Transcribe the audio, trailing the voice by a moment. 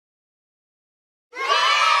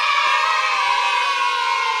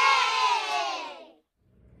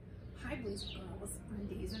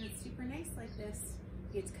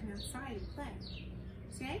outside and play.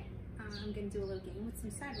 Today, I'm going to do a little game with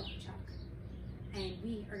some sidewalk chalk. And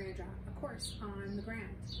we are going to draw a course on the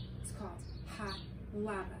ground. It's called hot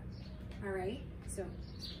lava. All right, so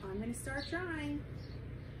I'm going to start drawing.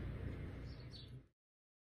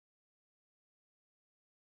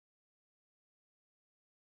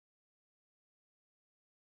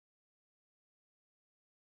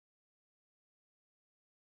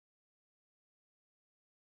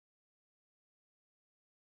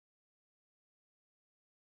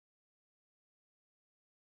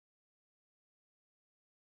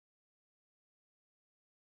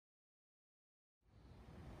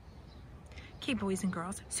 Okay, boys and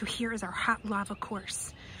girls, so here is our hot lava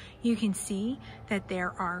course. You can see that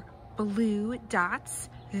there are blue dots.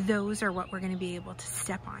 Those are what we're going to be able to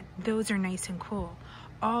step on. Those are nice and cool.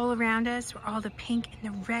 All around us, where all the pink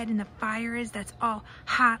and the red and the fire is, that's all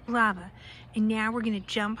hot lava. And now we're going to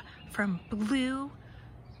jump from blue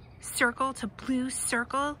circle to blue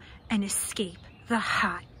circle and escape the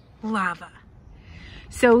hot lava.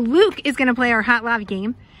 So Luke is going to play our hot lava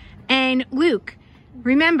game. And Luke,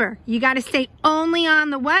 remember, you got to stay only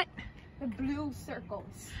on the what? The blue circles.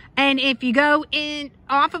 And if you go in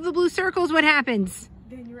off of the blue circles, what happens?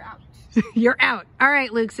 Then you're out. You're out. All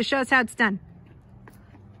right, Luke, so show us how it's done.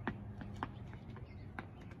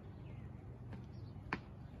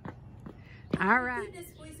 All right. Oh,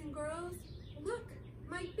 goodness, boys and girls. Look,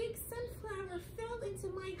 my big sunflower fell into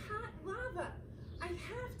my hot lava. I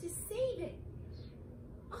have to save it.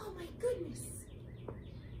 Oh, my goodness.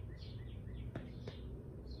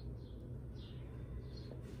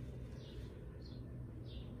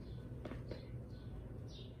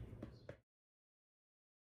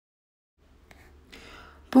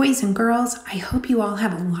 Boys and girls, I hope you all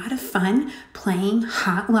have a lot of fun playing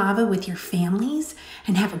hot lava with your families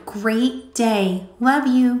and have a great day. Love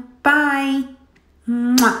you. Bye.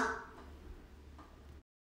 Mwah.